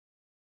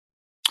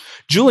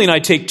Julie and I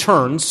take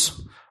turns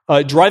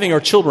driving our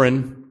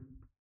children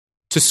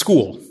to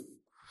school.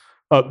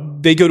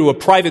 They go to a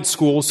private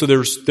school, so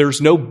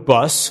there's no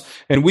bus,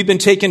 and we've been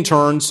taking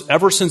turns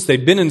ever since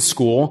they've been in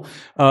school.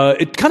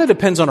 It kind of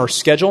depends on our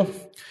schedule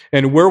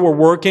and where we're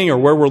working or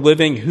where we're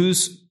living,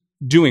 who's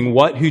doing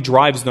what, who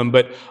drives them,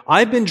 but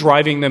I've been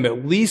driving them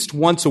at least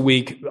once a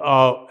week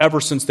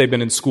ever since they've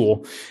been in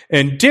school.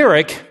 And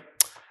Derek,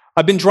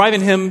 I've been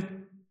driving him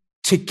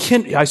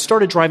I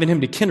started driving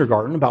him to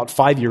kindergarten about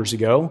 5 years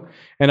ago,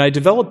 and I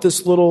developed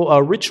this little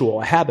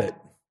ritual, a habit,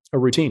 a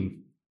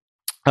routine.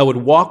 I would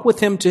walk with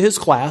him to his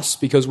class,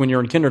 because when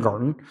you're in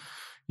kindergarten,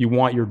 you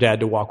want your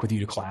dad to walk with you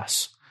to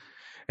class.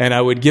 And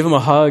I would give him a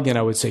hug, and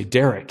I would say,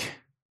 Derek,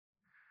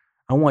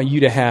 I want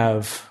you to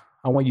have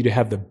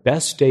the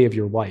best day of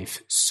your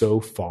life so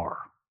far.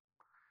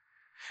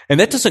 And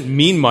that doesn't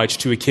mean much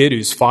to a kid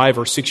who's 5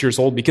 or 6 years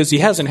old, because he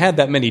hasn't had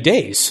that many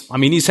days. I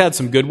mean, he's had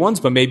some good ones,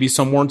 but maybe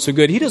some weren't so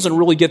good. He doesn't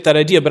really get that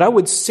idea, but I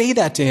would say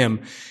that to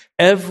him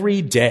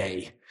every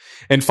day.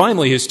 And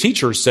finally, his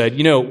teacher said,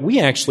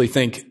 we actually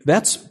think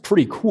that's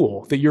pretty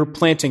cool that you're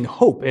planting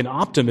hope and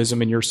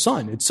optimism in your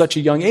son at such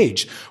a young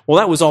age. Well,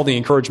 that was all the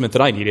encouragement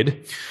that I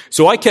needed.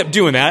 So I kept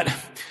doing that.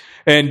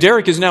 And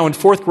Derek is now in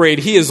 4th grade.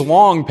 He is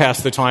long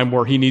past the time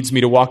where he needs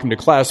me to walk him to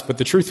class, but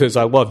the truth is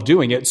I love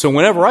doing it. So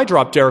whenever I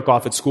drop Derek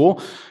off at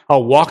school,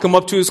 I'll walk him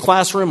up to his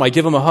classroom, I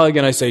give him a hug,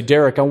 and I say,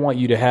 Derek, I want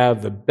you to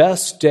have the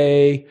best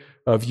day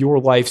of your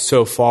life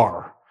so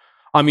far.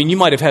 I mean, you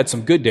might have had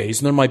some good days,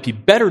 and there might be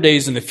better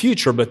days in the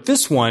future, but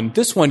this one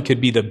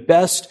could be the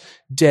best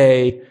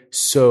day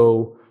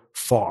so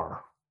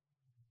far.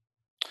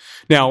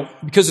 Now,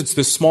 because it's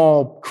this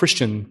small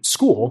Christian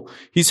school,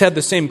 he's had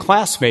the same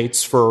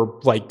classmates for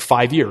like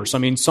 5 years. I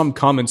mean, some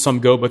come and some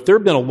go, but there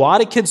have been a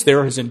lot of kids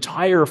there his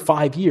entire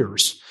 5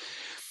 years.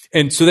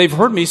 And so they've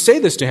heard me say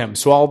this to him.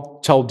 So I'll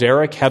tell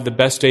Derek, have the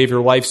best day of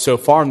your life so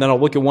far, and then I'll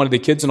look at one of the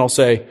kids and I'll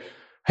say,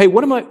 hey,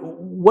 what am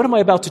I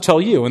about to tell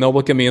you? And they'll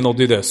look at me and they'll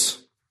do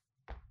this.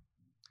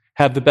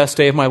 Have the best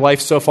day of my life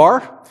so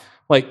far?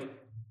 Like,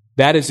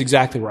 that is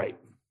exactly right.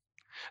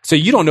 So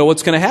you don't know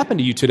what's going to happen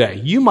to you today.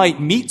 You might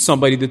meet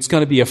somebody that's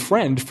going to be a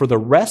friend for the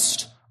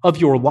rest of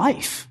your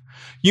life.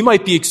 You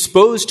might be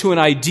exposed to an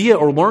idea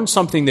or learn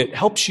something that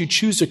helps you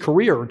choose a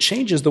career or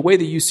changes the way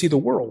that you see the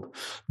world.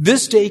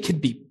 This day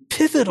could be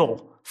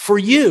pivotal for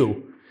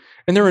you.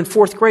 And they're in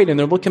 4th grade and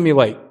they're looking at me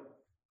like,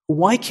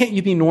 why can't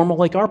you be normal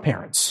like our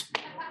parents?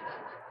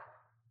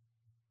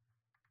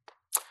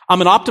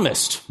 I'm an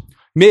optimist.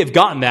 May have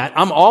gotten that.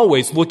 I'm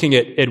always looking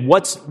at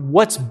what's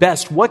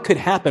best, what could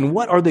happen,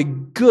 what are the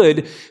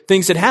good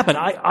things that happen.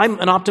 I'm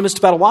an optimist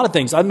about a lot of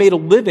things. I've made a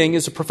living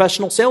as a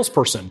professional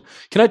salesperson.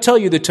 Can I tell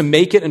you that to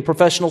make it in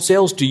professional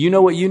sales, do you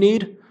know what you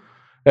need?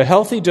 A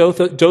healthy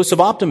dose of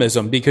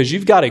optimism, because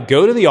you've got to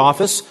go to the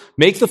office,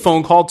 make the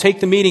phone call, take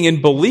the meeting, and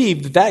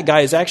believe that that guy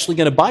is actually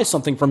going to buy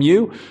something from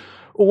you,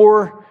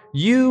 or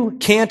you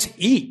can't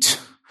eat.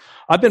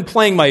 I've been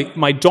playing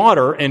my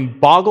daughter in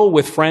Boggle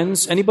with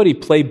Friends. Anybody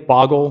play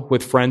Boggle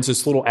with Friends?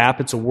 This little app,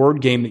 it's a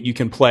word game that you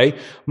can play.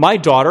 My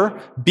daughter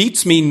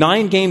beats me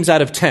 9 games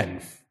out of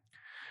 10,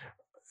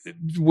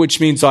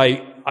 which means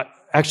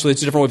actually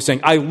it's a different way of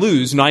saying I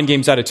lose 9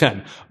 games out of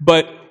 10.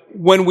 But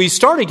when we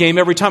start a game,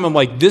 every time I'm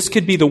like, this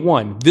could be the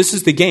one. This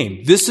is the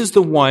game. This is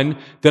the one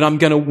that I'm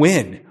going to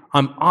win.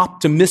 I'm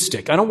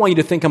optimistic. I don't want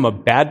you to think I'm a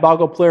bad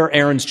Boggle player.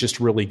 Erin's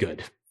just really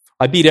good.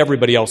 I beat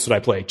everybody else that I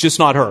play, just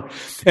not her.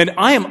 And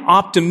I am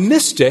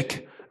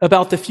optimistic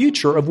about the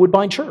future of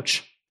Woodbine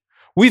Church.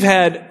 We've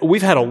had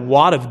a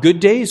lot of good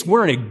days.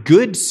 We're in a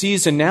good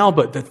season now,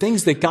 but the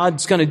things that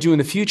God's going to do in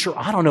the future,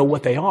 I don't know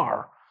what they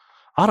are.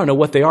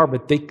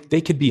 But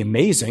they could be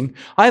amazing.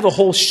 I have a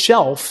whole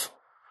shelf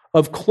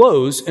of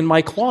clothes in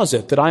my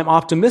closet that I'm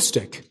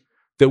optimistic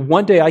that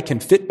one day I can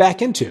fit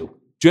back into.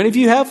 Do any of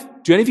you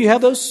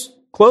have those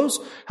clothes?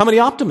 How many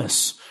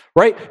optimists?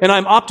 Right? And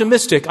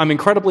I'm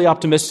incredibly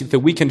optimistic that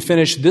we can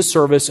finish this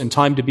service in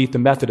time to beat the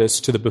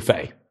Methodists to the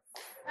buffet.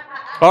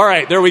 All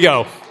right, there we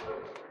go.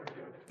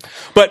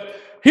 But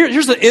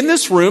in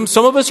this room,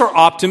 some of us are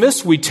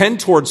optimists. We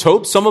tend towards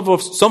hope. Some of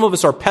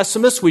us are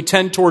pessimists. We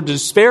tend toward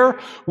despair.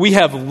 We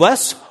have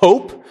less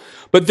hope.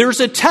 But there's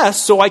a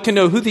test so I can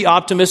know who the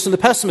optimists and the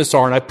pessimists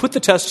are. And I put the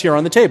test here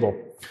on the table.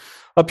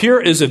 Up here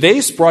is a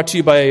vase brought to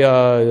you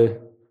by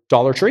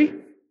Dollar Tree.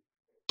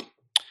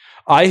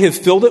 I have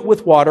filled it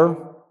with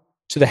water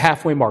to the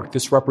halfway mark.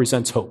 This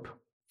represents hope.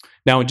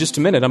 Now, in just a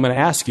minute, I'm going to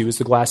ask you, is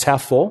the glass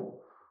half full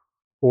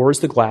or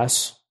is the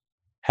glass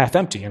half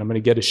empty? And I'm going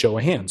to get a show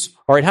of hands.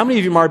 All right, how many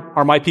of you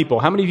are my people?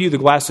 How many of you the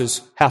glass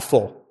is half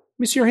full? Let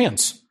me see your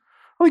hands.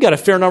 Oh, we got a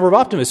fair number of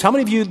optimists. How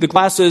many of you the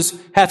glass is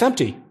half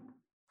empty?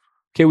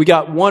 Okay, we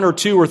got 1 or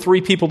 2 or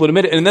 3 people that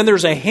admit it. And then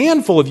there's a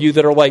handful of you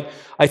that are like,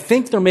 I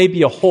think there may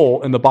be a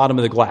hole in the bottom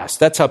of the glass.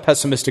 That's how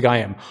pessimistic I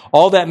am.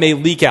 All that may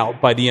leak out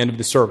by the end of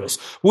the service.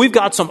 We've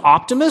got some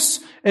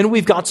optimists and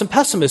we've got some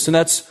pessimists, and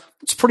that's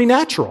pretty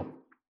natural.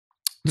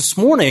 This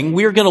morning,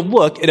 we are going to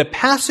look at a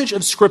passage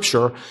of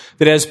Scripture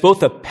that has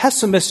both a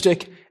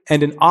pessimistic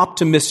and an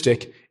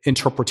optimistic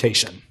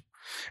interpretation.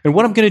 And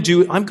what I'm going to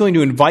do, I'm going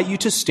to invite you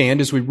to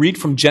stand as we read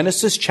from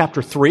Genesis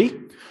chapter 3.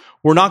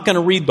 We're not going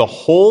to read the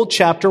whole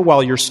chapter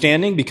while you're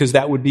standing because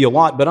that would be a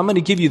lot, but I'm going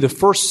to give you the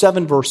first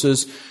 7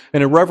 verses,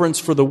 and in reverence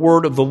for the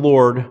word of the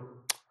Lord,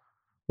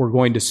 we're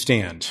going to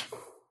stand.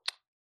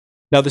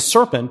 Now the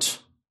serpent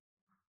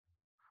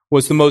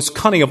was the most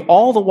cunning of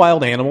all the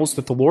wild animals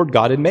that the Lord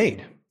God had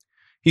made.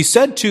 He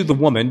said to the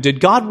woman, "Did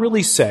God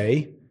really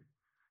say,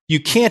 'You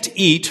can't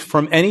eat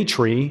from any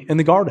tree in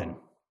the garden'?"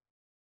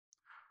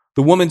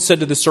 The woman said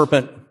to the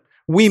serpent,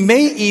 "We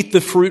may eat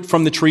the fruit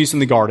from the trees in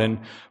the garden,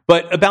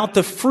 but about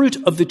the fruit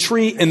of the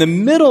tree in the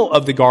middle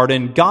of the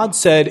garden, God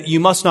said, 'You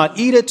must not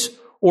eat it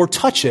or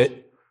touch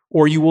it,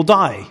 or you will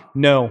die.'"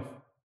 "No,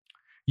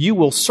 you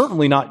will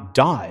certainly not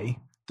die,"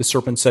 the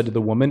serpent said to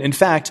the woman. "In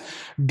fact,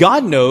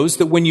 God knows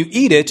that when you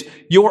eat it,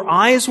 your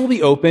eyes will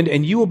be opened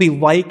and you will be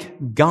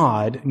like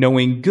God,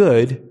 knowing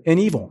good and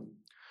evil."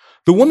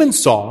 The woman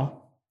saw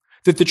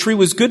that the tree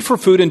was good for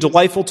food and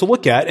delightful to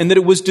look at, and that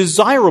it was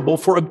desirable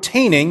for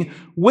obtaining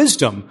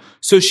wisdom.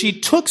 So she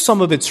took some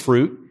of its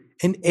fruit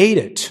and ate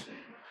it.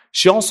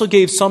 She also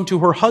gave some to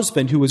her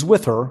husband who was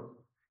with her,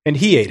 and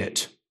he ate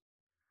it.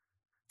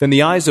 Then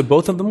the eyes of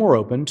both of them were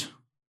opened,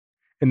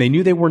 and they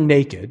knew they were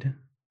naked.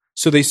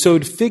 So they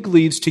sewed fig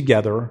leaves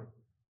together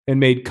and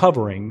made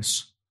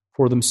coverings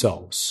for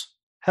themselves.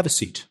 Have a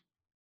seat.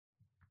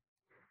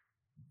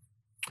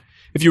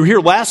 If you were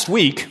here last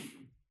week,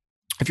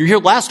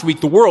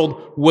 the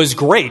world was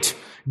great.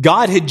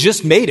 God had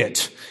just made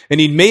it,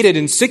 and he'd made it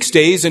in 6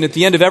 days, and at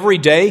the end of every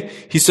day,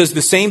 he says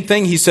the same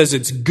thing. He says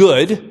it's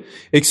good,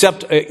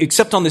 except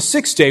on the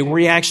 6th day where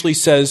he actually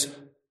says,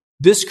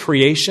 this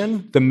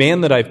creation, the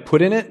man that I've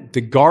put in it, the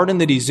garden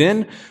that he's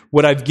in,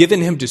 what I've given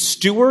him to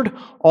steward,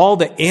 all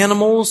the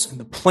animals and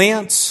the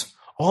plants,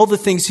 all the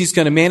things he's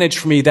going to manage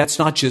for me, that's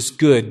not just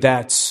good,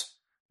 that's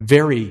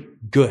very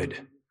good.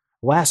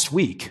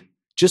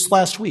 Just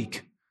last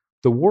week,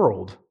 the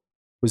world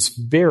was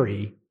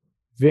very,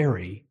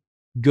 very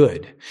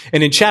good.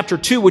 And in chapter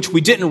 2, which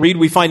we didn't read,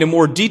 we find a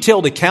more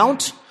detailed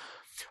account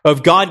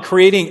of God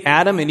creating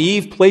Adam and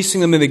Eve, placing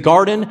them in the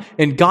garden,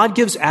 and God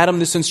gives Adam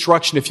this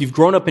instruction. If you've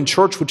grown up in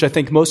church, which I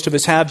think most of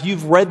us have,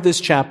 you've read this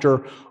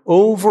chapter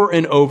over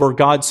and over.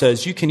 God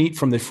says, you can eat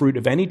from the fruit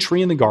of any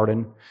tree in the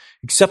garden,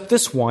 except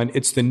this one.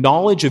 It's the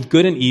knowledge of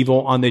good and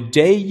evil. On the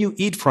day you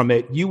eat from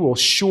it, you will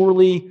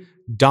surely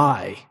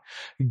die.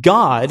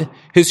 God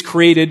has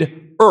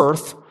created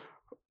earth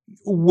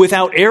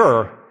without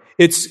error.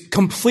 It's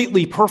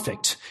completely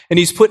perfect. And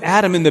he's put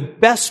Adam in the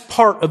best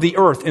part of the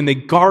earth, in the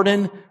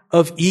Garden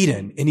of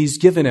Eden. And he's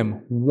given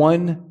him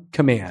one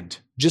command,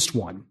 just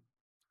one.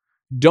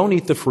 Don't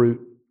eat the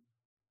fruit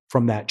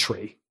from that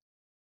tree.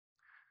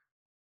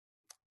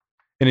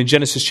 And in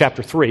Genesis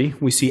chapter 3,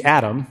 we see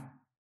Adam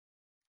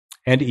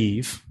and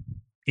Eve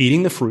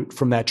eating the fruit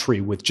from that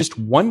tree with just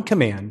one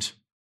command.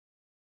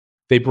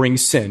 They bring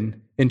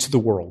sin into the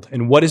world.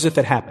 And what is it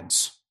that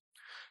happens?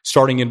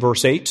 Starting in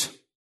verse 8,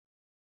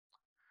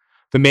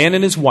 the man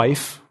and his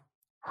wife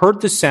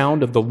heard the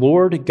sound of the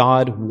Lord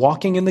God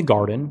walking in the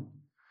garden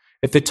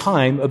at the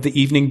time of the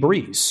evening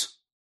breeze,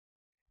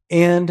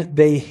 and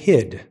they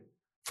hid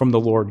from the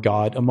Lord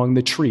God among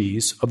the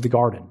trees of the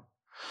garden.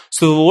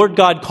 So the Lord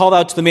God called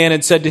out to the man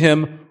and said to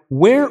him,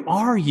 "Where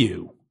are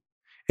you?"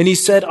 And he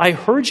said, "I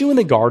heard you in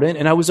the garden,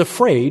 and I was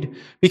afraid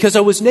because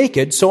I was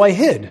naked, so I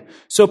hid."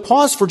 So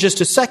pause for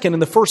just a second.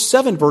 In the first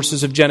 7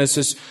 verses of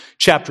Genesis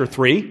chapter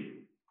 3,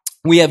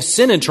 we have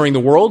sin entering the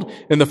world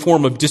in the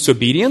form of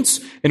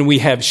disobedience, and we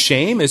have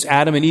shame as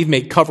Adam and Eve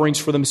make coverings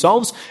for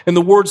themselves. And the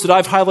words that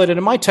I've highlighted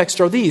in my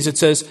text are these. It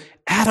says,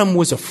 Adam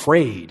was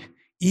afraid.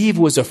 Eve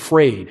was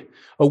afraid.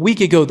 A week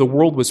ago, the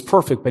world was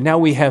perfect, but now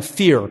we have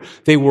fear.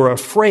 They were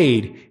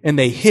afraid, and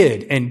they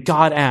hid. And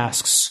God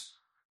asks,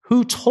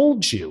 who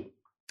told you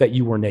that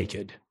you were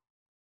naked?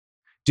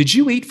 Did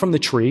you eat from the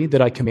tree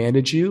that I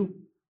commanded you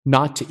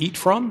not to eat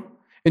from?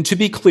 And to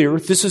be clear,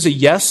 this is a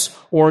yes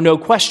or a no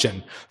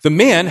question. The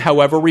man,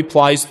 however,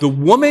 replies, "The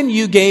woman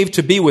you gave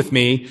to be with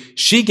me,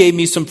 she gave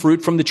me some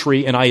fruit from the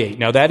tree and I ate."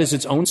 Now that is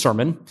its own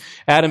sermon.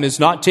 Adam is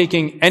not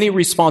taking any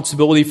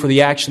responsibility for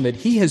the action that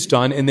he has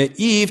done and that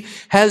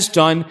Eve has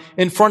done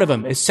in front of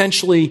him.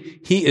 Essentially,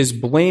 he is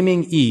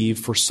blaming Eve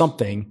for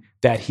something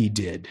that he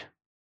did.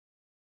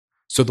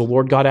 So the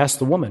Lord God asked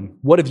the woman,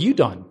 "What have you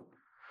done?"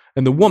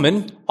 And the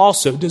woman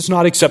also does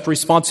not accept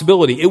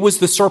responsibility. It was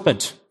the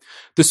serpent.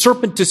 The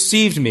serpent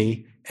deceived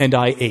me, and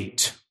I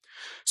ate.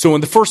 So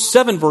in the first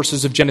 7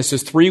 verses of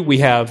Genesis 3, we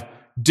have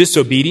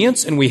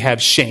disobedience and we have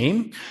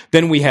shame.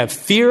 Then we have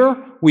fear,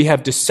 we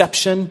have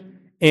deception,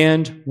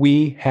 and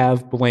we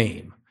have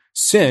blame.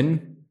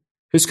 Sin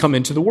has come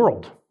into the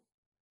world.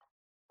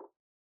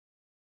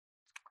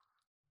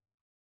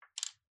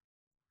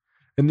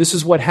 And this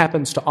is what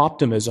happens to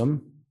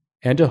optimism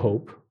and to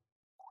hope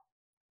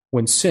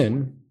when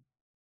sin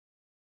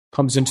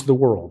comes into the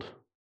world.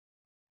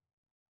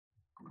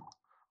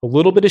 A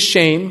little bit of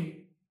shame,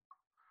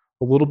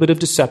 a little bit of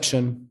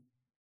deception,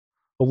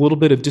 a little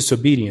bit of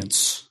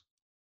disobedience,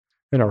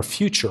 and our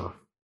future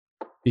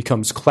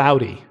becomes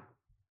cloudy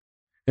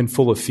and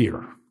full of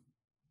fear.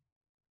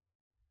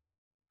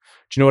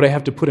 Do you know what I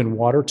have to put in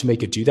water to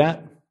make it do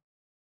that?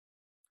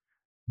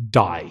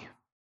 Die.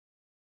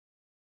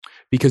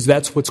 Because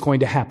that's what's going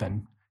to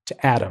happen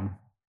to Adam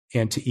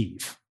and to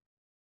Eve.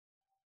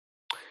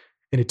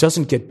 And it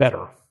doesn't get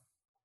better.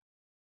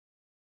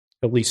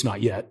 At least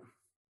not yet.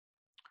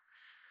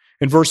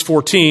 In verse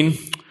 14,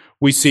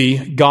 we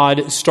see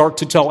God start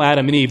to tell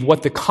Adam and Eve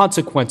what the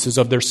consequences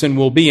of their sin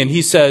will be. And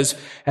he says,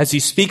 as he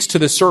speaks to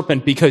the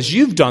serpent, because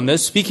you've done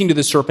this, speaking to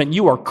the serpent,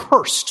 you are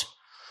cursed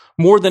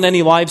more than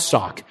any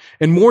livestock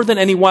and more than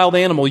any wild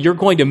animal. You're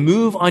going to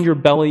move on your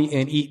belly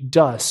and eat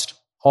dust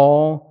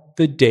all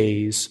the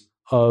days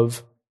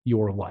of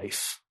your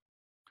life.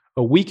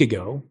 A week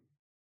ago,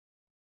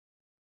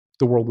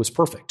 the world was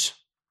perfect.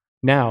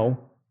 Now,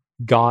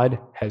 God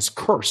has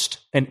cursed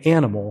an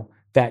animal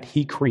that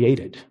he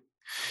created.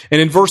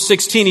 And in verse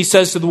 16, he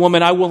says to the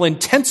woman, I will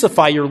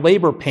intensify your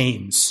labor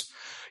pains.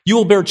 You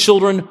will bear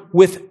children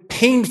with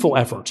painful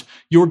effort.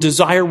 Your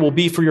desire will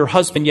be for your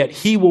husband, yet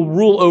he will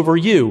rule over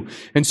you.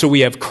 And so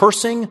we have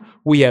cursing,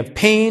 we have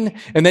pain.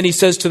 And then he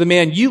says to the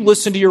man, you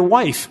listen to your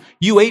wife.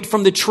 You ate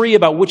from the tree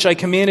about which I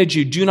commanded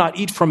you. Do not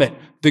eat from it.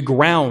 The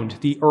ground,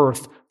 the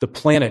earth, the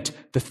planet,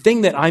 the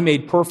thing that I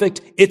made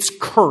perfect, it's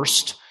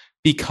cursed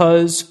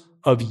because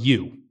of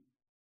you.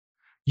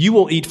 You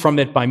will eat from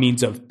it by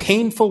means of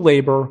painful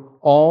labor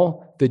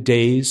all the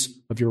days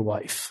of your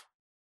life.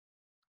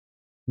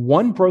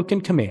 One broken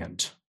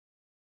command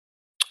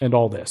and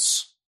all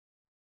this.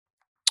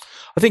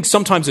 I think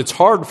sometimes it's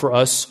hard for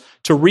us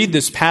to read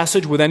this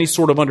passage with any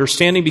sort of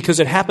understanding because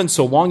it happened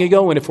so long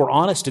ago, and if we're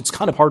honest, it's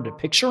kind of hard to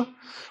picture.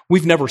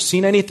 We've never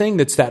seen anything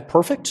that's that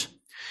perfect.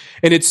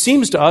 And it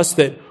seems to us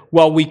that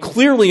while we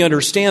clearly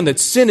understand that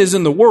sin is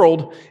in the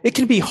world, it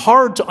can be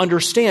hard to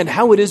understand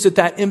how it is that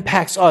that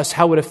impacts us,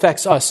 how it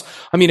affects us.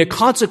 I mean, a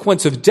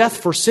consequence of death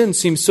for sin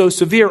seems so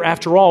severe.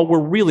 After all, we're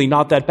really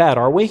not that bad,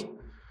 are we?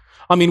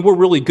 I mean, we're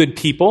really good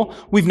people.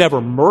 We've never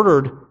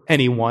murdered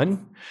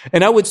anyone.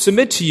 And I would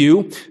submit to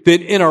you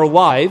that in our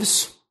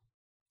lives,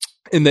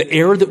 in the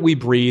air that we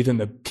breathe, and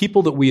the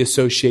people that we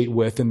associate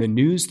with, and the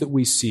news that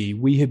we see,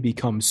 we have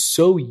become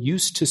so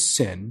used to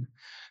sin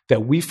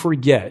that we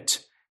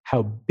forget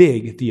how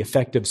big the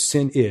effect of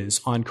sin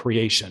is on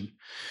creation.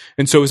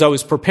 And so as I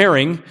was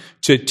preparing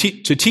to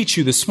teach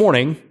you this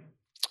morning,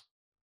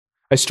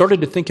 I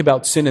started to think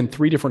about sin in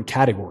three different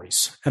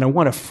categories. And I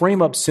want to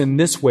frame up sin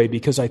this way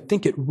because I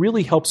think it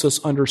really helps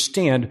us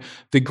understand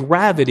the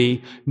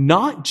gravity,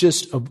 not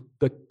just of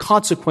the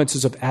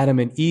consequences of Adam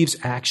and Eve's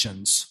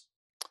actions,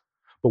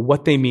 but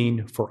what they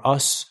mean for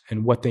us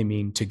and what they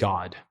mean to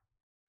God.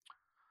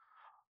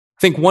 I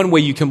think one way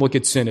you can look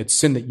at sin, it's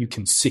sin that you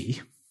can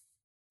see.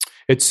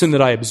 It's sin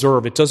that I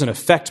observe. It doesn't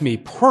affect me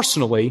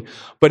personally,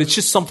 but it's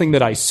just something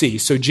that I see.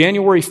 So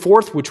January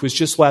 4th, which was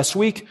just last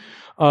week,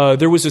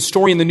 there was a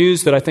story in the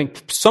news that I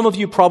think some of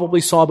you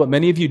probably saw, but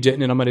many of you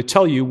didn't, and I'm going to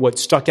tell you what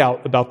stuck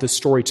out about this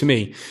story to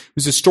me. It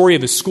was a story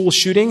of a school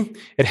shooting.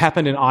 It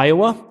happened in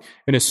Iowa,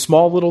 in a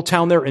small little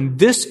town there, and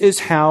this is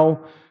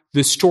how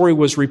the story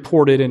was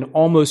reported in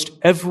almost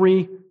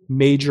every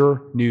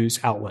major news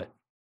outlet.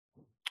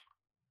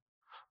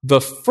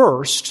 The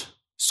first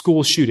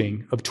school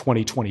shooting of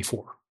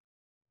 2024.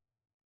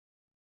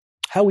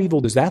 How evil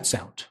does that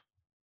sound?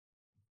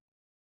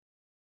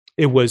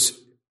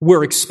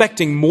 We're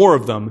expecting more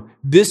of them.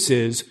 This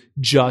is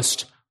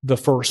just the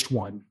first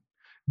one.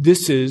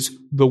 This is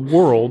the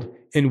world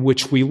in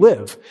which we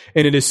live.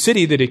 And in a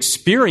city that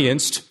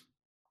experienced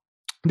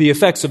the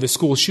effects of a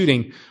school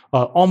shooting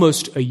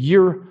almost a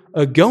year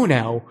ago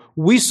now,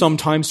 we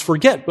sometimes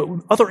forget. But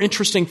other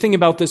interesting thing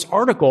about this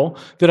article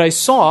that I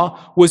saw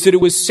was that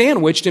it was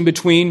sandwiched in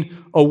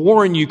between a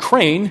war in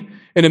Ukraine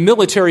and a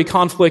military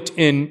conflict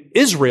in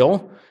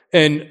Israel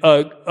and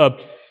a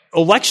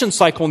election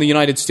cycle in the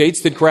United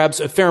States that grabs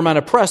a fair amount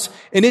of press,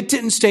 and it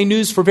didn't stay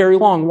news for very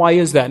long. Why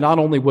is that? Not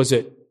only was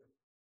it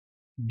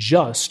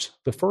just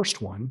the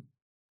first one,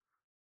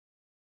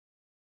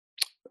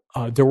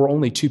 there were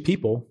only two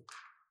people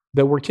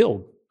that were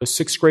killed. A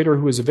sixth grader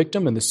who was a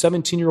victim and the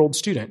 17-year-old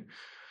student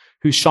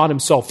who shot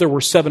himself. There were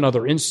seven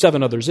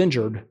others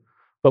injured,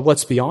 but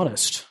let's be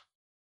honest.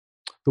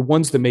 The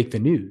ones that make the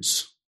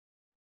news,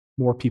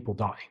 more people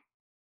die.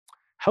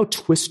 How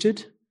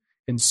twisted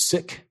and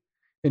sick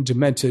and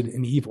demented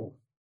and evil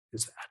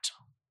is that?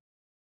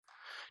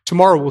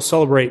 Tomorrow we'll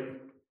celebrate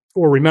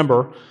or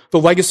remember the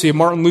legacy of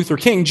Martin Luther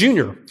King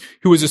Jr.,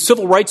 who was a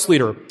civil rights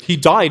leader. He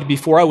died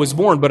before I was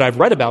born, but I've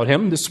read about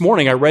him. This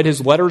morning I read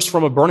his letter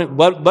from a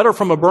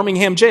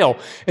Birmingham jail.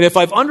 And if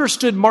I've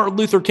understood Martin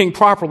Luther King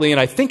properly, and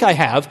I think I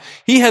have,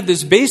 he had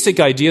this basic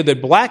idea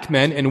that black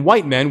men and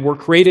white men were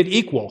created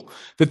equal,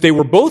 that they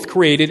were both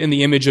created in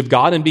the image of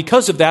God, and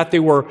because of that, they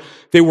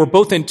were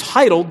both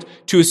entitled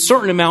to a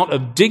certain amount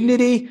of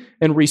dignity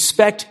and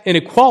respect and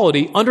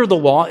equality under the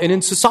law and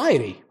in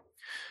society.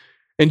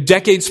 And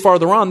decades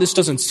farther on, this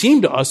doesn't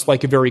seem to us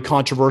like a very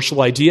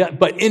controversial idea,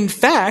 but in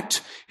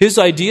fact, his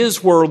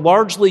ideas were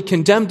largely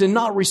condemned and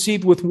not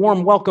received with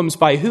warm welcomes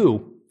by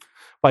who?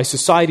 By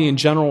society in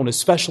general, and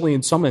especially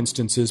in some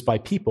instances by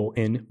people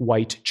in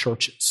white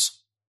churches.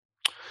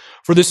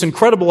 For this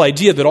incredible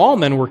idea that all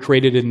men were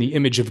created in the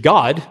image of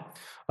God,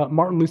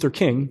 Martin Luther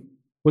King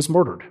was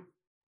murdered.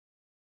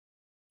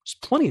 There's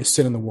plenty of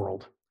sin in the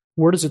world.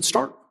 Where does it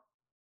start?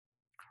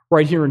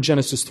 Right here in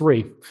Genesis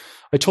 3.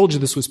 I told you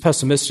this was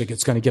pessimistic.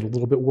 It's going to get a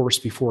little bit worse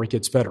before it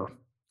gets better.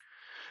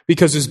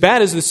 Because as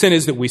bad as the sin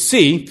is that we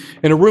see,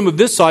 in a room of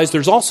this size,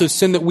 there's also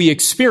sin that we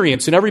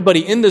experience. And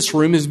everybody in this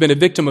room has been a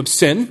victim of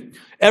sin.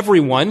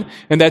 Everyone.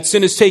 And that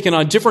sin has taken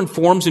on different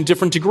forms and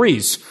different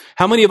degrees.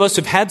 How many of us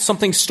have had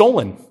something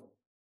stolen?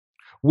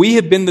 We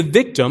have been the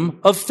victim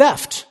of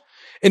theft.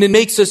 And it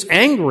makes us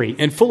angry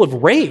and full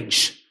of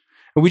rage.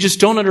 And we just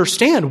don't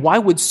understand, why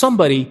would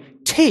somebody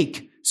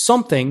take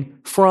something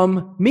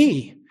from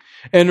me?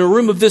 And in a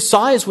room of this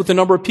size, with the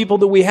number of people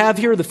that we have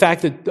here, the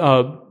fact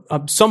that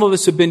some of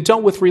us have been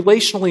dealt with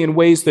relationally in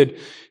ways that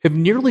have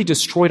nearly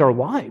destroyed our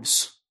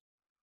lives.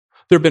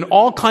 There have been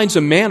all kinds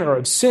of manner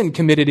of sin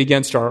committed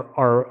against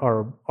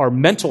our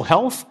mental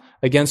health,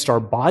 against our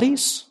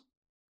bodies,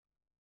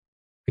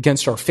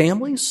 against our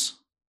families.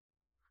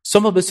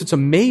 Some of us, it's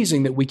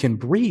amazing that we can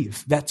breathe.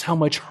 That's how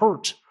much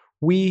hurt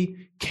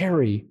we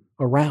carry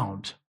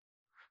around.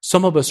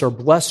 Some of us are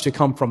blessed to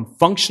come from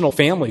functional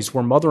families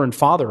where mother and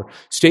father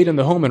stayed in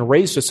the home and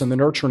raised us in the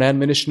nurture and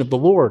admonition of the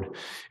Lord.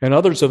 And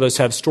others of us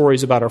have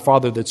stories about our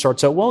father that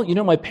starts out, well,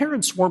 my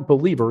parents weren't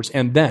believers.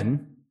 And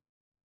then,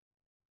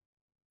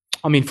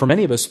 for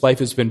many of us, life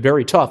has been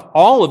very tough.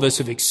 All of us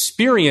have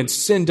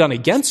experienced sin done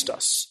against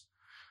us.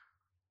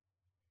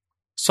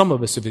 Some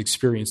of us have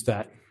experienced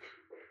that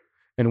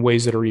in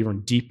ways that are even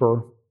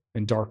deeper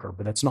and darker,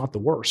 but that's not the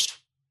worst.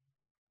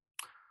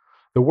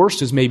 The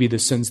worst is maybe the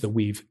sins that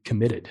we've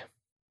committed,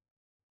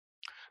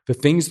 the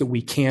things that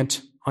we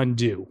can't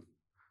undo.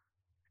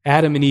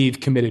 Adam and Eve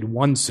committed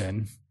one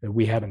sin that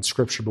we have in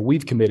Scripture, but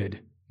we've committed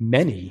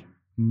many,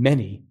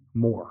 many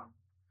more.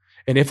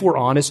 And if we're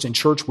honest in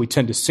church, we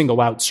tend to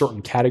single out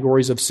certain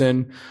categories of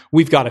sin.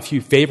 We've got a few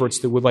favorites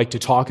that we'd like to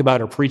talk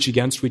about or preach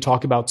against. We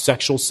talk about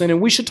sexual sin,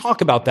 and we should talk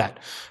about that.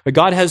 But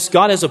God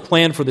has a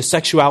plan for the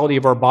sexuality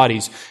of our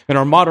bodies. And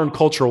our modern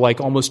culture,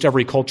 like almost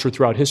every culture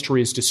throughout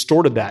history, has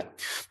distorted that.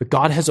 But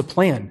God has a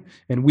plan,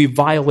 and we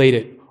violate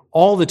it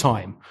all the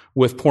time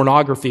with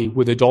pornography,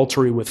 with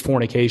adultery, with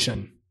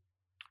fornication.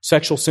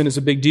 Sexual sin is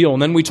a big deal.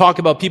 And then we talk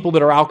about people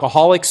that are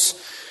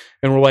alcoholics.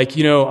 And we're like,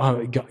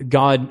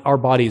 God, our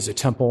body is a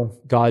temple.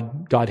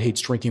 God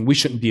hates drinking. We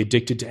shouldn't be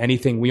addicted to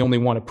anything. We only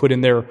want to put in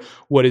there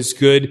what is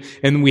good.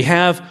 And we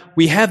have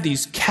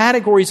these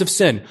categories of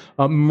sin.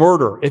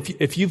 Murder.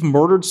 If you've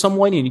murdered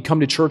someone and you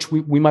come to church,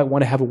 we might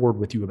want to have a word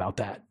with you about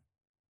that.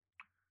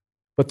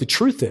 But the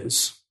truth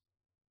is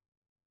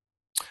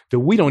that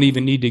we don't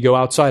even need to go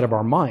outside of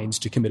our minds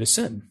to commit a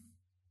sin.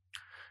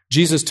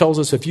 Jesus tells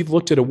us if you've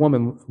looked at a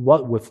woman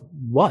with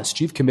lust,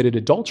 you've committed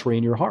adultery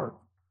in your heart.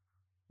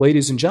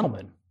 Ladies and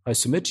gentlemen, I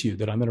submit to you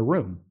that I'm in a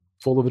room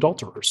full of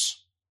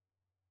adulterers.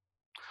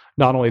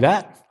 Not only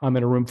that, I'm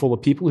in a room full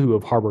of people who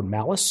have harbored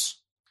malice,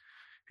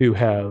 who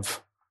have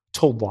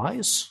told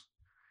lies,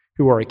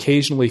 who are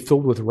occasionally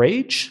filled with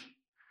rage,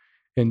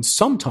 and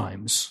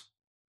sometimes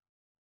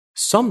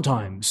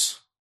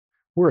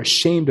we're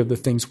ashamed of the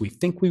things we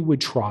think we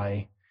would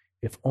try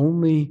if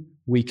only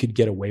we could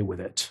get away with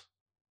it.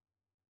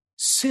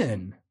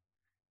 Sin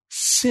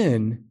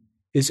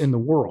is in the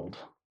world.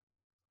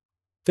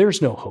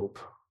 There's no hope.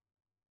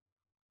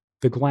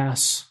 The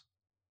glass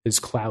is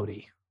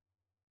cloudy.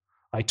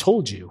 I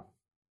told you,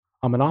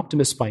 I'm an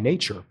optimist by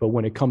nature, but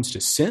when it comes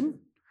to sin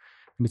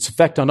and its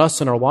effect on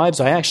us and our lives,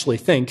 I actually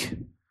think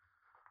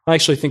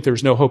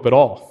there's no hope at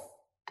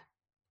all.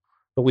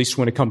 At least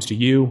when it comes to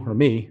you or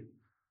me.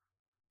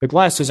 The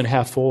glass isn't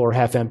half full or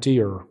half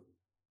empty or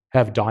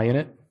have dye in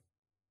it.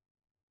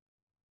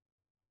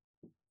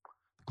 The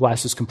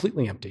glass is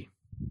completely empty.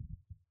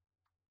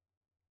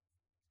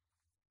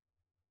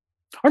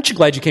 Aren't you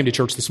glad you came to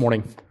church this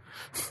morning?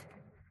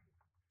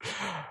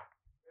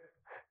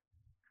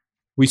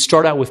 We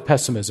start out with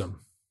pessimism,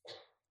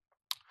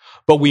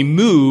 but we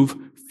move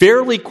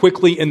fairly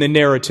quickly in the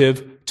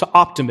narrative to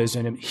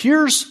optimism. And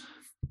here's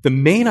the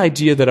main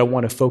idea that I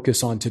want to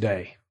focus on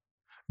today.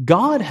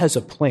 God has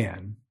a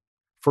plan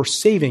for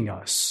saving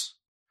us,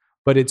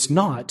 but it's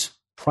not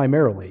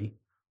primarily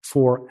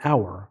for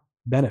our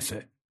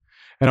benefit.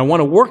 And I want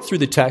to work through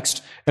the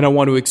text, and I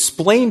want to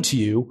explain to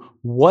you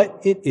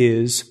what it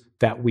is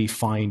that we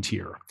find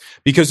here.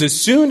 Because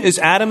as soon as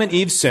Adam and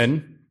Eve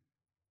sin,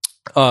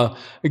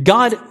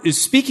 God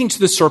is speaking to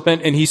the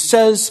serpent, and he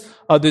says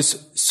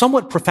this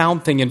somewhat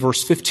profound thing in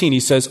verse 15. He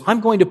says,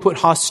 I'm going to put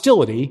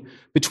hostility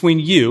between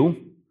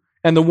you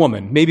and the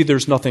woman. Maybe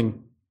there's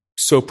nothing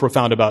so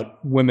profound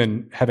about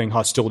women having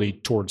hostility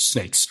towards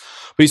snakes.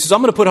 But he says,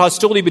 I'm going to put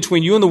hostility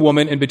between you and the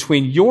woman, and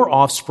between your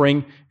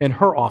offspring and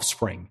her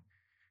offspring.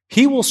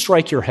 He will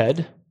strike your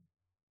head.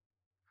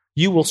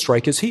 You will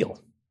strike his heel.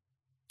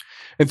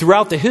 And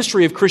throughout the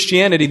history of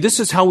Christianity, this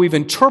is how we've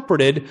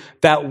interpreted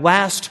that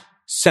last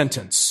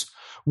sentence.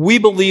 We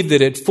believe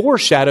that it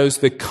foreshadows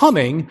the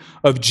coming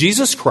of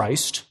Jesus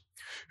Christ,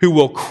 who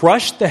will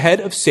crush the head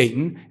of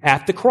Satan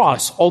at the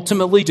cross,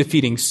 ultimately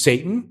defeating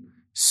Satan,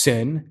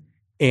 sin,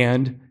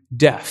 and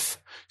death.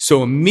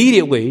 So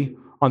immediately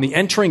on the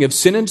entering of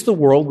sin into the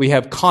world, we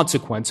have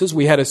consequences.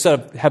 We have a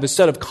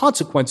set of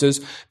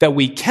consequences that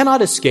we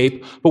cannot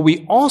escape, but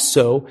we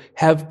also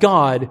have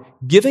God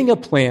giving a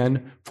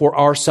plan for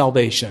our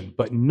salvation,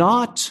 but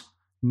not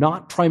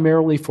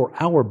primarily for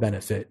our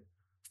benefit,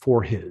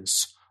 for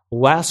his.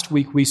 Last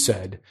week we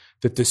said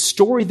that the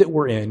story that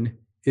we're in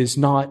is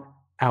not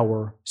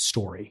our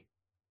story.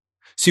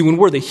 See, when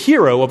we're the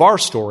hero of our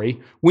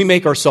story, we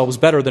make ourselves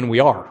better than we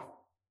are.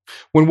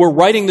 When we're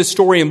writing the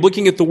story and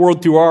looking at the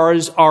world through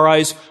our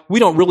eyes, we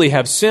don't really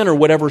have sin, or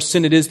whatever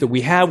sin it is that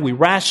we have. We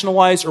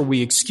rationalize or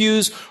we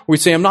excuse, or we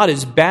say, I'm not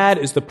as bad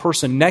as the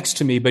person next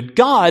to me. But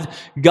God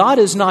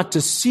is not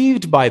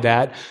deceived by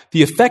that.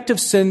 The effect of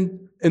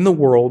sin in the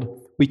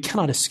world, we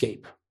cannot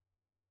escape.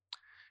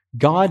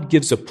 God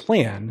gives a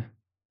plan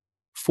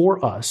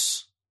for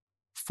us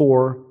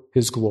for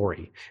his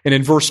glory. And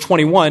in verse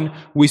 21,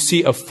 we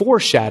see a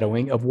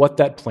foreshadowing of what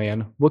that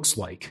plan looks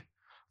like.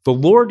 The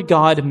Lord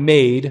God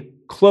made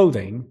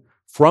clothing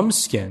from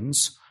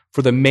skins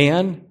for the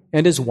man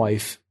and his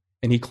wife,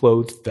 and he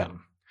clothed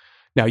them.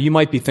 Now, you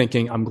might be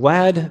thinking, I'm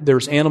glad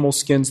there's animal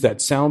skins.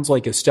 That sounds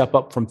like a step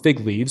up from fig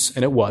leaves,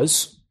 and it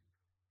was.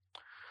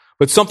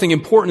 But something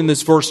important in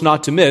this verse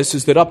not to miss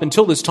is that up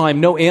until this time,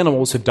 no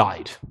animals had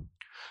died.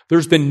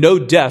 There's been no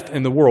death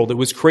in the world. It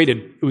was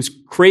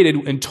created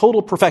in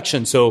total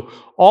perfection. So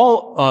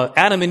all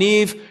Adam and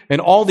Eve and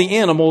all the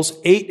animals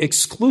ate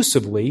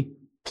exclusively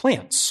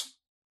plants.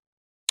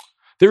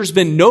 There's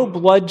been no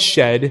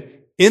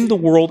bloodshed in the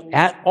world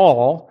at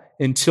all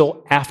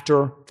until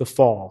after the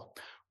fall,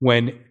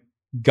 when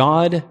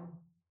God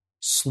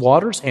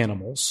slaughters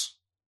animals,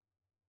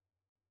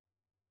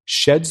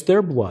 sheds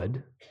their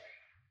blood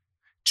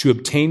to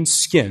obtain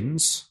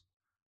skins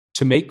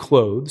to make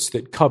clothes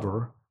that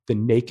cover the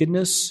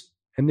nakedness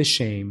and the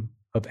shame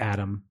of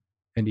Adam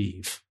and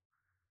Eve.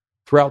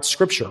 Throughout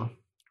Scripture,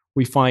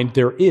 we find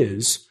there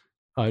is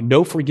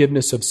no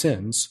forgiveness of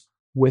sins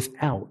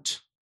without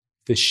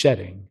the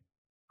shedding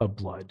of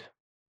blood.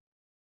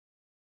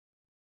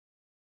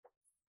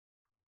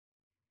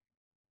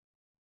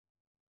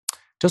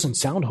 Doesn't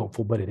sound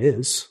hopeful, but it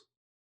is.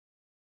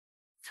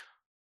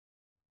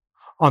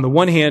 On the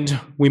one hand,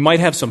 we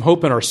might have some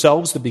hope in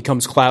ourselves that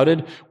becomes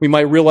clouded. We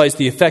might realize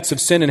the effects of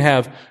sin and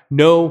have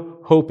no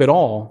hope at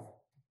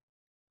all.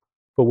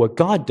 But what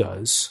God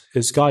does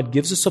is God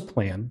gives us a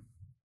plan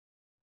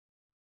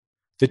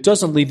that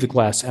doesn't leave the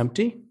glass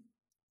empty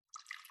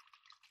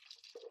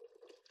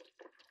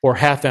or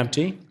half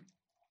empty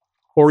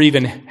or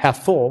even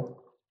half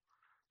full,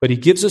 but he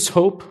gives us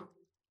hope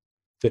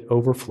that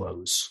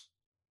overflows.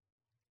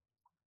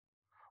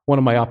 One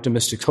of my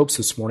optimistic hopes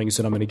this morning is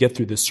that I'm going to get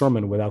through this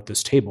sermon without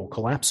this table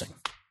collapsing.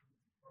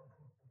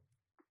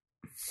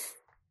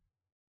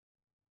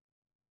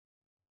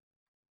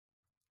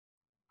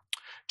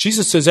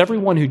 Jesus says,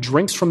 everyone who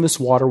drinks from this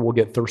water will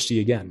get thirsty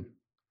again.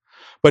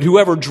 But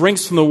whoever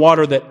drinks from the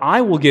water that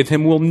I will give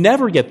him will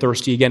never get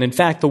thirsty again. In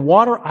fact, the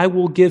water I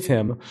will give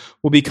him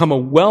will become a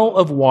well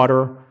of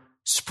water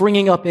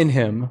springing up in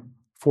him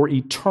for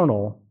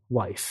eternal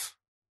life.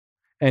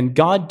 And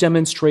God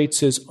demonstrates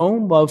his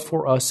own love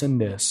for us in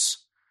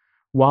this: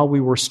 while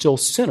we were still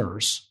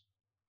sinners,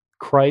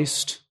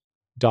 Christ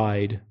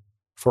died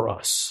for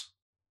us.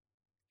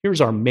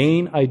 Here's our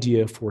main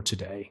idea for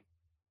today.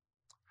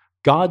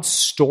 God's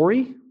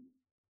story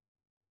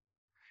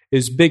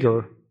is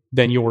bigger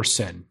than your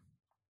sin.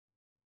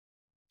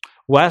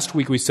 Last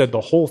week we said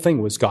the whole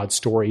thing was God's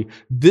story.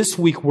 This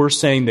week we're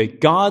saying that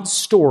God's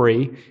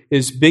story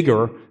is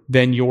bigger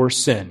than your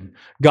sin.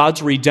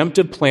 God's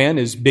redemptive plan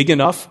is big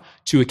enough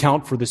to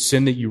account for the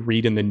sin that you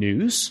read in the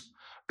news.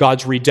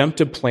 God's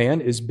redemptive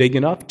plan is big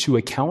enough to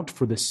account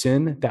for the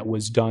sin that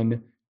was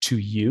done to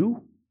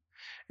you.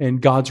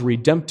 And God's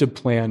redemptive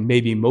plan,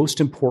 maybe most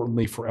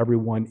importantly for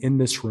everyone in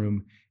this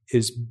room,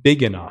 is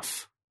big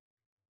enough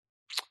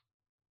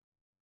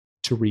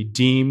to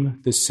redeem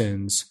the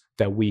sins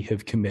that we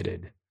have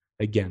committed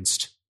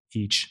against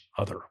each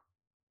other.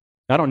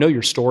 I don't know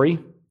your story.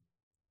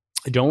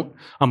 I don't.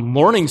 I'm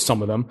learning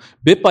some of them.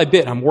 Bit by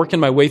bit, I'm working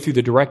my way through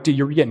the directory.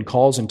 You're getting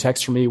calls and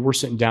texts from me. We're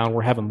sitting down.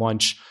 We're having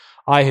lunch.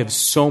 I have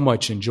so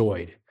much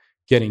enjoyed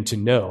getting to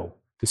know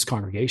this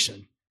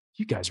congregation.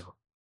 You guys are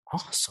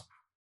awesome.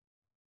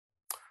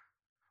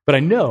 But I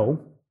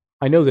know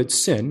that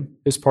sin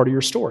is part of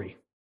your story.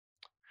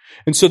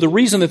 And so the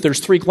reason that there's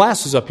 3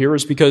 glasses up here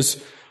is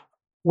because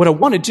what I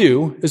want to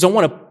do is I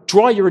want to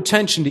draw your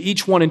attention to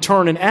each one in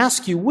turn and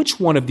ask you which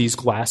one of these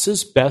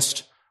glasses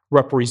best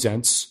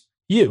represents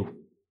you.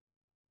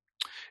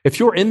 If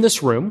you're in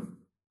this room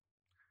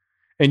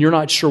and you're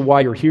not sure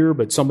why you're here,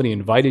 but somebody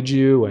invited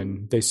you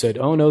and they said,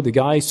 oh no, the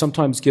guy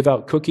sometimes give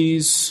out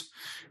cookies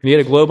and he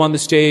had a globe on the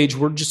stage,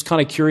 we're just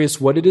kind of curious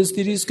what it is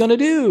that he's going to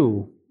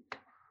do.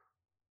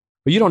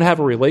 But you don't have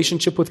a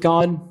relationship with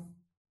God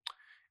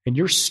and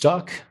you're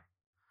stuck.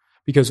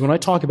 Because when I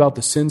talk about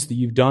the sins that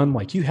you've done,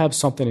 like you have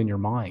something in your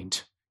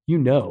mind, you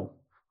know,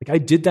 like I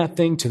did that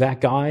thing to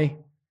that guy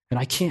and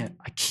I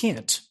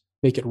can't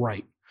make it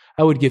right.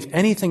 I would give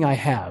anything I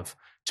have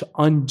to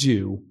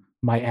undo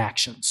my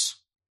actions.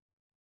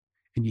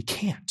 And you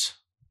can't.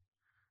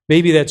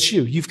 Maybe that's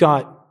you. You've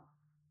got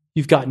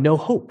no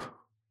hope.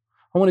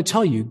 I want to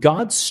tell you,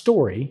 God's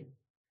story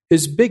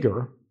is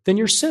bigger than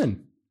your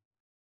sin.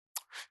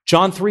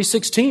 John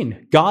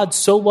 3:16, God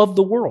so loved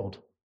the world,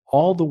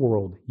 all the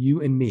world,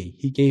 you and me.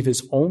 He gave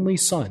his only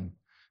son,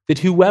 that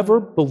whoever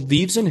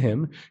believes in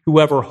him,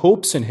 whoever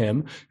hopes in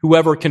him,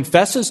 whoever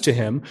confesses to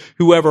him,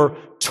 whoever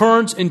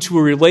turns into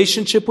a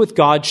relationship with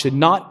God should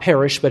not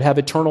perish but have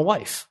eternal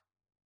life.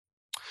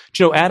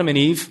 Do you know Adam and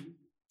Eve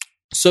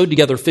sewed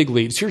together fig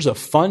leaves? Here's a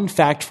fun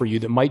fact for you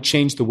that might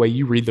change the way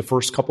you read the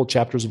first couple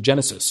chapters of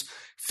Genesis.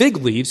 Fig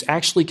leaves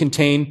actually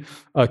contain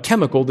a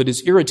chemical that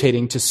is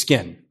irritating to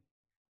skin.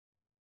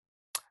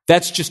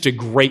 That's just a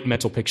great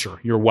mental picture.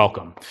 You're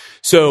welcome.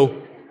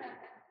 So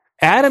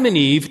Adam and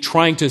Eve,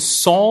 trying to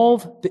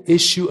solve the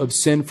issue of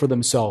sin for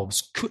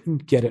themselves,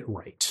 couldn't get it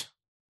right.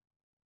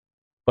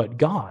 But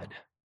God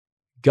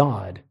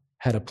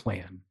had a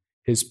plan.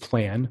 His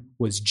plan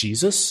was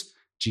Jesus.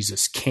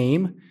 Jesus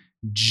came.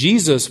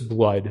 Jesus'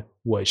 blood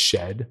was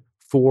shed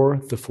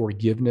for the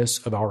forgiveness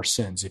of our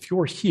sins. If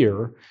you're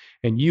here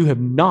and you have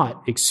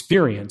not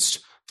experienced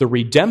the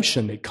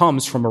redemption that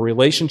comes from a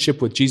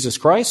relationship with Jesus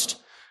Christ,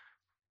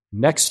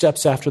 next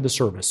steps after the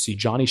service, see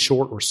Johnny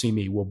Short or see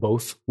me, we'll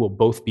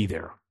both be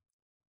there.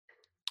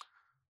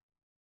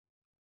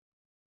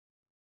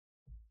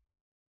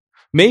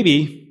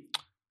 Maybe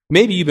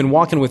you've been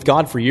walking with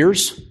God for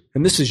years,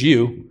 and this is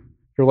you.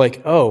 You're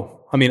like,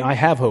 I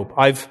have hope.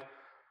 I've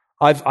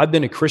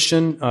been a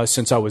Christian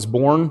since I was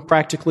born,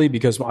 practically,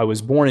 because I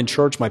was born in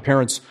church. My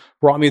parents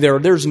brought me there.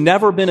 There's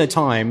never been a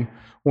time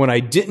when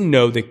I didn't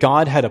know that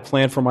God had a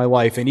plan for my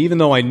life. And even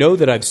though I know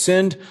that I've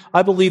sinned,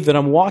 I believe that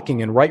I'm walking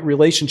in right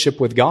relationship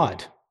with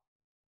God.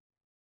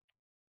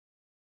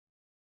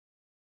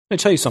 Let me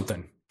tell you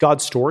something.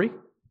 God's story is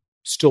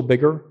still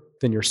bigger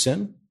than your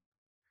sin.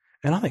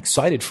 And I'm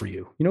excited for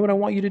you. You know what I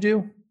want you to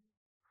do?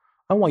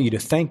 I want you to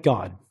thank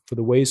God for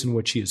the ways in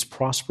which he has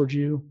prospered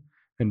you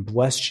and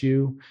blessed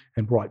you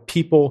and brought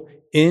people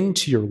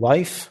into your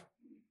life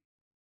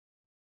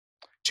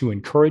to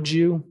encourage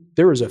you.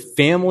 There is a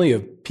family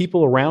of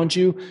people around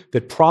you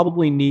that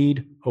probably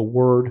need a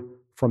word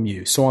from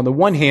you. So on the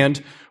one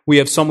hand, we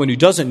have someone who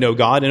doesn't know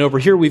God, and over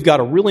here we've got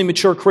a really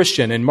mature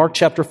Christian. In Mark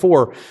chapter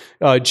 4,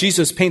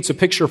 Jesus paints a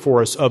picture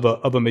for us of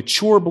a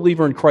mature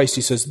believer in Christ.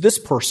 He says,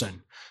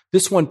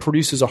 this one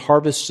produces a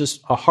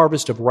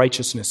harvest of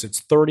righteousness.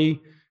 It's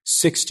 30,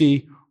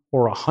 60,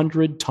 or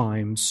 100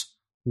 times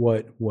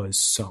what was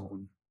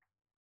sown.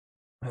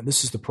 And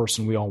this is the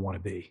person we all want to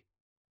be.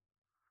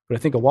 But I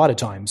think a lot of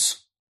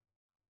times,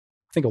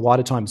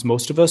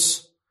 most of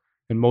us,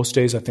 and most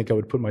days I think I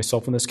would put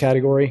myself in this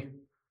category,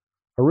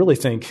 I really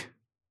think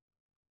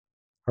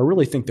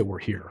that we're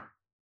here.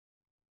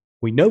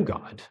 We know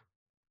God.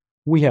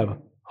 We have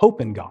hope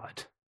in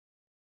God.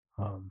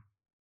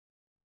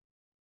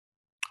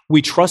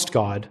 We trust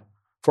God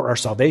for our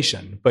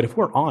salvation. But if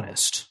we're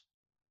honest,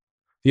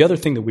 the other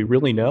thing that we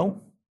really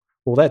know,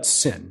 well, that's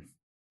sin.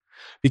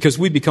 Because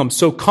we become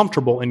so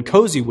comfortable and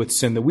cozy with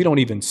sin that we don't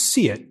even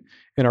see it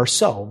in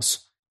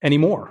ourselves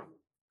anymore.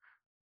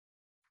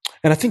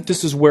 And I think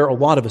this is where a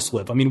lot of us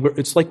live. I mean,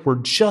 it's like we're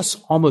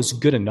just almost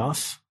good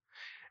enough,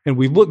 and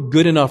we look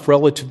good enough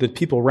relative to the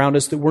people around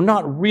us that we're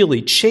not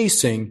really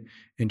chasing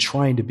and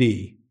trying to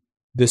be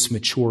this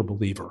mature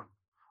believer.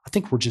 I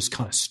think we're just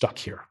kind of stuck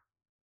here.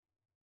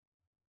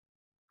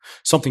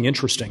 Something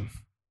interesting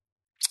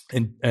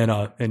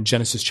in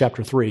Genesis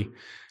chapter 3,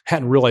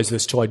 hadn't realized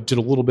this till I did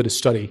a little bit of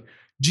study.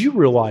 Do you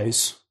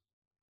realize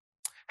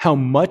how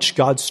much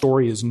God's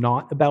story is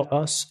not about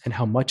us and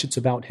how much it's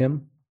about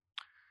him?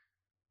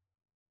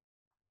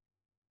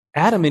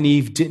 Adam and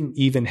Eve didn't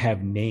even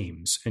have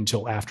names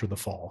until after the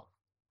fall.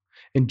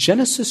 In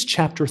Genesis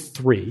chapter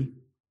 3,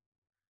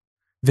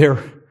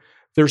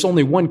 there's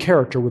only one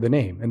character with a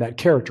name, and that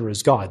character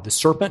is God. The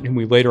serpent, whom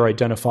we later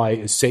identify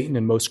as Satan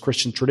in most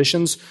Christian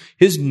traditions,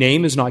 his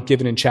name is not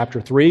given in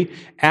chapter 3.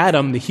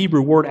 Adam, the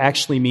Hebrew word,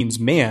 actually means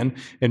man.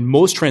 In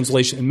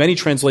many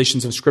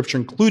translations of Scripture,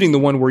 including the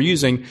one we're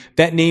using,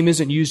 that name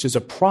isn't used as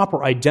a proper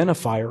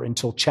identifier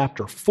until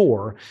chapter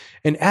 4.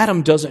 And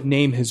Adam doesn't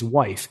name his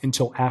wife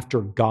until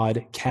after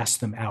God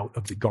cast them out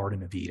of the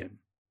Garden of Eden.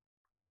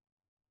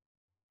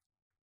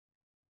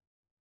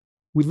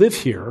 We live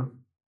here,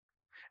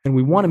 and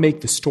we want to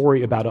make the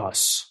story about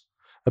us,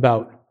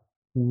 about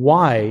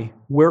why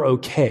we're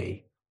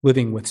okay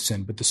living with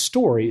sin. But the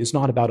story is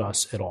not about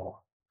us at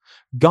all.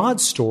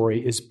 God's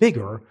story is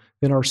bigger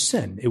than our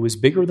sin. It was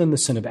bigger than the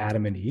sin of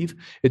Adam and Eve.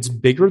 It's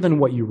bigger than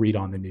what you read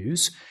on the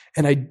news.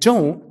 And I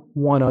don't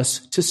want us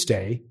to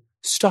stay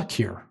stuck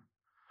here.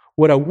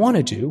 What I want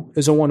to do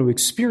is I want to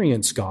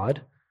experience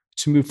God,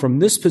 to move from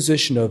this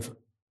position of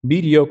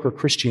mediocre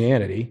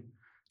Christianity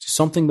to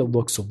something that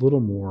looks a little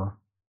more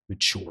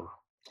mature.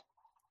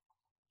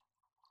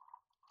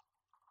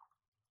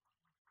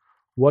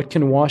 What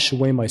can wash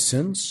away my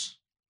sins?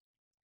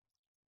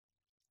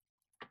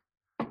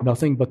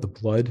 Nothing but the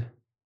blood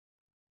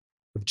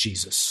of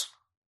Jesus.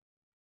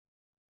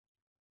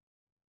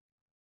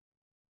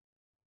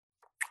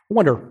 I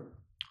wonder,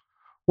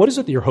 what is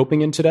it that you're hoping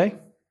in today?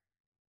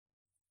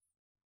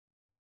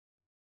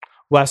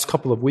 Last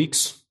couple of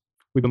weeks,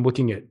 we've been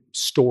looking at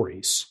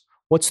stories.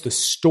 What's the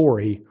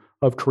story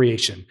of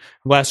creation?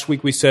 Last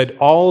week we said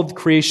all of the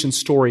creation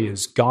story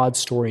is God's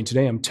story, and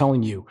today I'm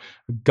telling you,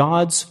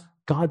 God's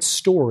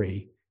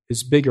story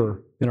is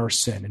bigger than our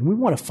sin, and we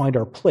want to find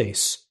our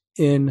place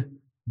in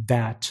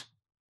that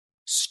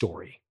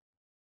story.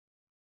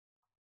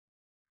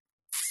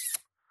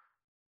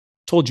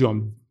 Told you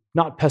I'm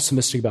not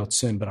pessimistic about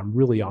sin, but I'm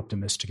really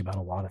optimistic about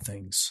a lot of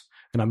things.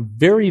 And I'm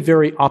very,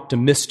 very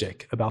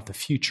optimistic about the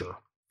future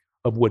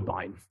of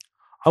Woodbine.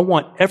 I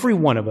want every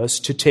one of us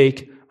to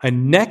take a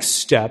next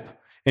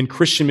step in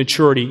Christian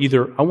maturity.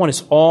 Either I want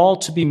us all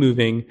to be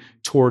moving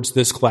towards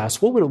this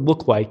class. What would it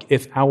look like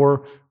if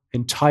our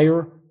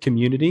entire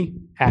community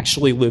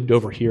actually lived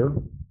over here?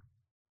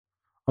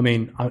 I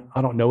mean,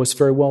 I don't know us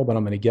very well, but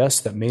I'm going to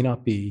guess that may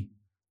not be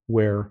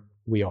where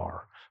we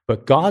are.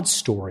 But God's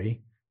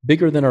story,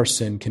 bigger than our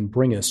sin, can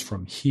bring us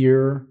from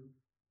here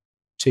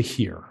to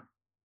here.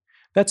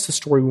 That's the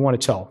story we want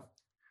to tell.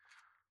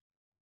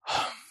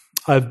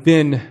 I've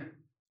been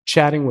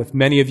chatting with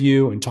many of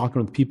you and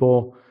talking with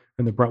people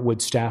in the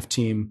Brentwood staff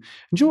team.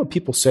 And do you know what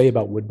people say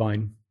about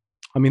Woodbine?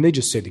 I mean, they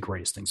just say the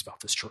greatest things about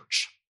this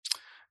church.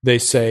 They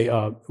say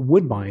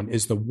Woodbine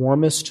is the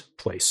warmest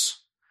place.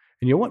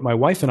 And you know what? My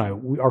wife and I,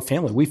 our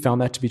family, we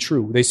found that to be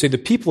true. They say the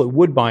people at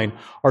Woodbine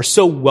are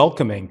so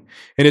welcoming,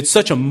 and it's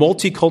such a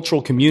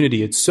multicultural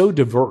community. It's so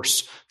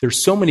diverse.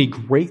 There's so many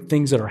great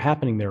things that are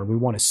happening there. We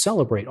want to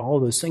celebrate all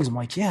of those things. I'm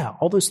like, yeah,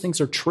 all those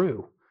things are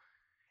true.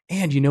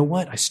 And you know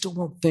what? I still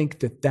don't think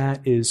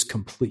that is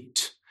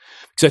complete.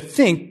 Because I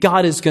think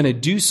God is going to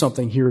do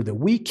something here that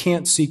we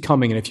can't see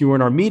coming. And if you were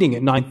in our meeting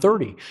at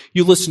 9:30,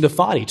 you listened to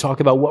Fadi talk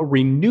about what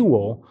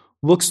renewal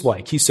looks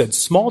like. He said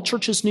small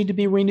churches need to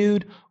be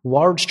renewed,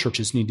 large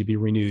churches need to be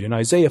renewed. In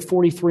Isaiah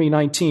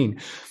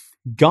 43:19,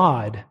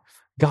 God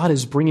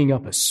is bringing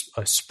up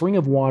a spring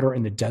of water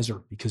in the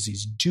desert because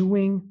he's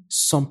doing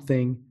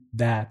something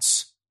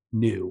that's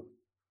new.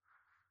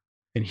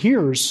 And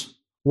here's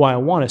why I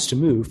want us to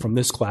move from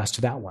this class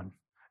to that one.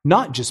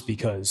 Not just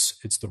because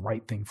it's the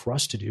right thing for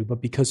us to do,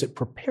 but because it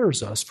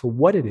prepares us for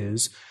what it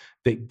is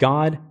that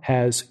God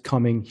has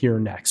coming here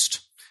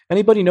next.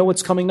 Anybody know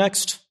what's coming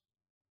next?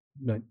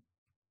 No,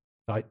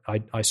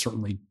 I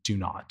certainly do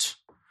not.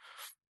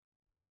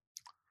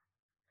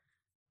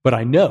 But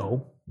I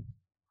know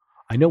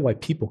why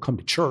people come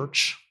to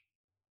church.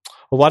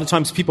 A lot of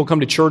times people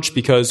come to church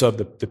because of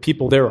the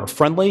people there are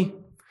friendly.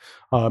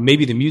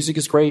 Maybe the music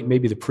is great.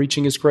 Maybe the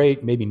preaching is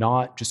great. Maybe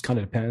not. Just kind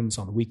of depends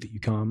on the week that you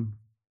come.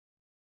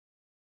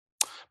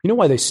 You know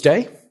why they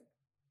stay?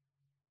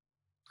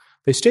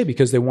 They stay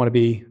because they want to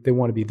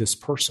be this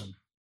person.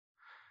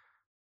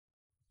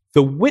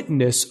 The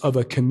witness of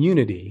a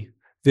community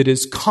that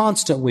is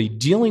constantly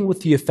dealing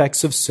with the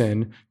effects of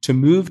sin to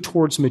move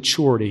towards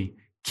maturity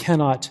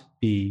cannot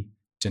be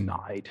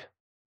denied.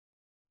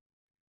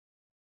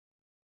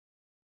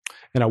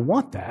 And I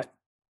want that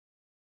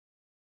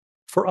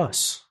for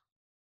us.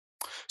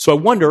 So I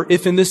wonder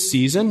if in this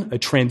season, a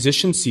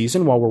transition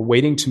season, while we're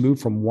waiting to move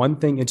from one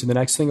thing into the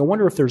next thing, I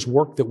wonder if there's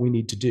work that we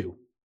need to do.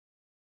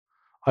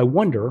 I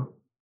wonder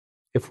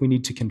if we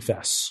need to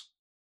confess.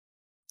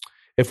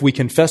 If we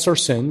confess our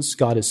sins,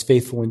 God is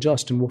faithful and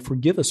just and will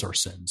forgive us our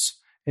sins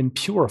and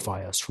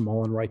purify us from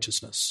all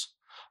unrighteousness.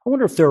 I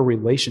wonder if there are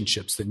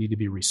relationships that need to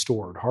be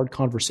restored, hard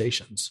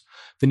conversations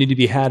that need to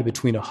be had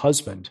between a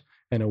husband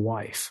and a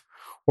wife,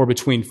 or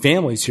between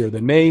families here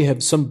that may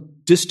have some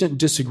distant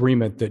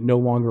disagreement that no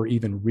longer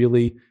even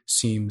really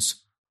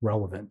seems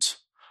relevant.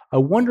 I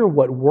wonder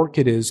what work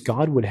it is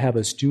God would have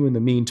us do in the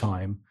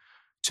meantime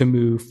to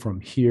move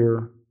from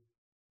here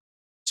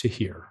to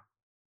here.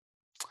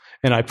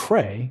 And I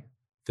pray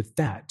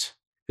that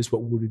is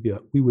what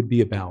we would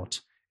be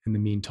about in the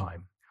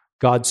meantime.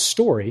 God's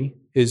story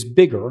is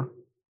bigger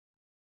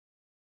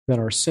than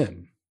our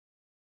sin.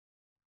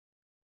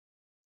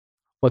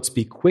 Let's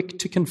be quick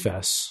to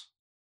confess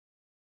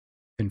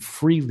and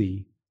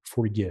freely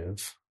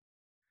forgive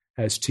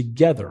as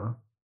together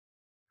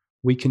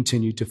we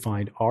continue to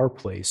find our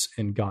place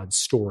in God's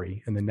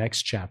story in the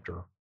next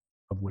chapter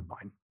of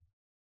Woodbine.